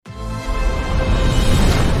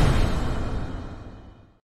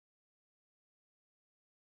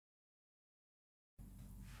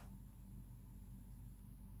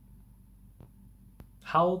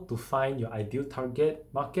how to find your ideal target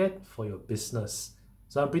market for your business.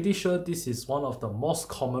 So I'm pretty sure this is one of the most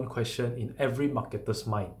common questions in every marketer's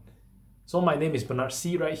mind. So my name is Bernard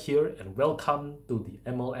C right here, and welcome to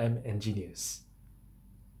the MLM Engineers.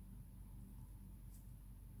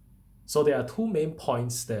 So there are two main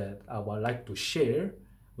points that I would like to share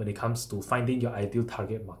when it comes to finding your ideal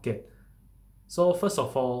target market. So first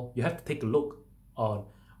of all, you have to take a look on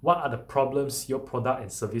what are the problems your product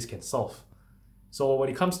and service can solve. So when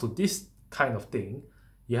it comes to this kind of thing,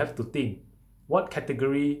 you have to think, what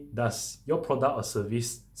category does your product or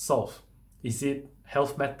service solve? Is it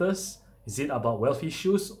health matters? Is it about wealth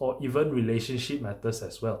issues, or even relationship matters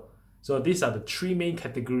as well? So these are the three main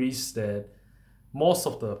categories that most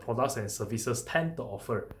of the products and services tend to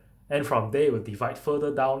offer. And from there, we'll divide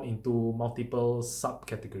further down into multiple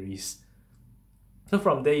subcategories. So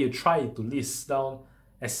from there, you try to list down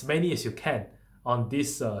as many as you can on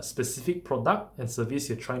this specific product and service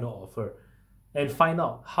you're trying to offer, and find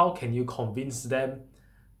out how can you convince them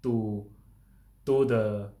to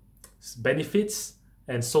the benefits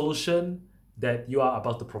and solution that you are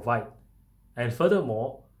about to provide. And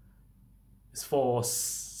furthermore, for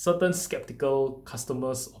certain skeptical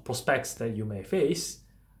customers or prospects that you may face,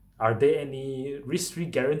 are there any risk-free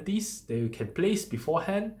guarantees that you can place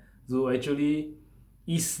beforehand to actually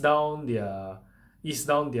ease down their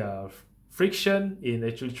friction in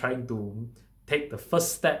actually trying to take the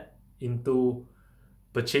first step into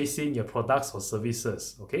purchasing your products or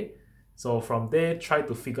services? Okay, so from there, try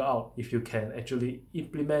to figure out if you can actually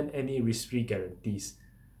implement any risk-free guarantees.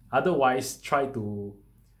 Otherwise, try to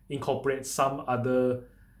incorporate some other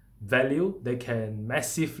value that can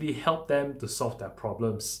massively help them to solve their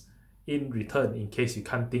problems in return, in case you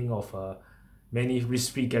can't think of many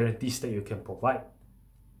risk-free guarantees that you can provide.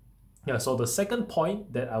 Yeah, so the second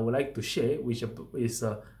point that I would like to share, which is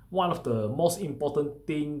one of the most important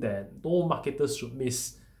thing that no marketers should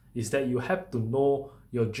miss, is that you have to know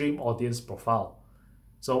your dream audience profile.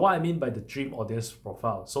 So what I mean by the dream audience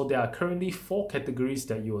profile, so there are currently 4 categories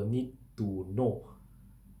that you will need to know.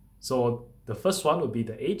 So the first one will be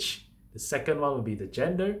the age, the second one will be the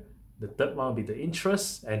gender, the third one will be the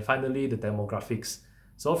interest, and finally the demographics.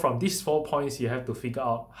 So from these 4 points, you have to figure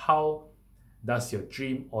out how does your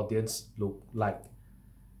dream audience look like.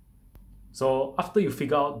 So after you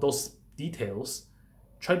figure out those details,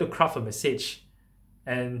 try to craft a message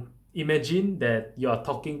and imagine that you are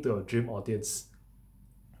talking to your dream audience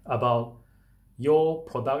about your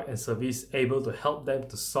product and service able to help them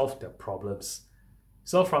to solve their problems.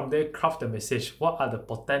 So from there, craft the message. What are the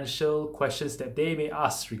potential questions that they may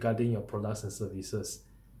ask regarding your products and services?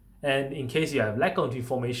 And in case you have lack of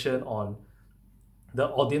information on the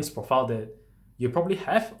audience profile that you probably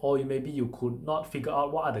have, or maybe you could not figure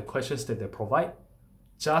out what are the questions that they provide,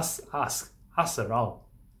 just ask around,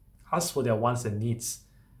 ask for their wants and needs.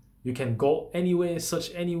 You can go anywhere, search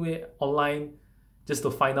anywhere online just to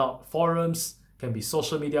find out. Forums, can be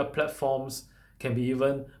social media platforms, can be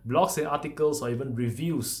even blogs and articles, or even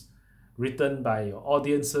reviews written by your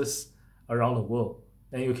audiences around the world.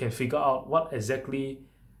 And you can figure out what exactly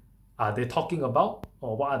are they talking about,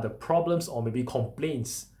 or what are the problems or maybe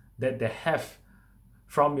complaints that they have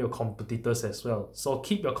from your competitors as well. So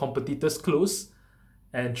keep your competitors close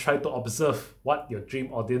and try to observe what your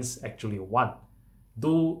dream audience actually want.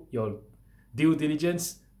 Do your due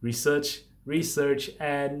diligence, research,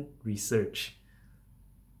 and research.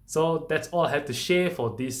 So that's all I have to share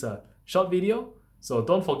for this short video. So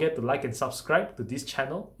don't forget to like and subscribe to this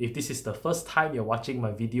channel if this is the first time you're watching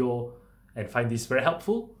my video and find this very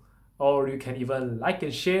helpful. Or you can even like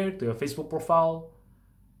and share to your Facebook profile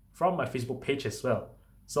from my Facebook page as well.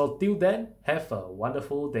 So till then, have a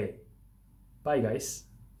wonderful day. Bye guys.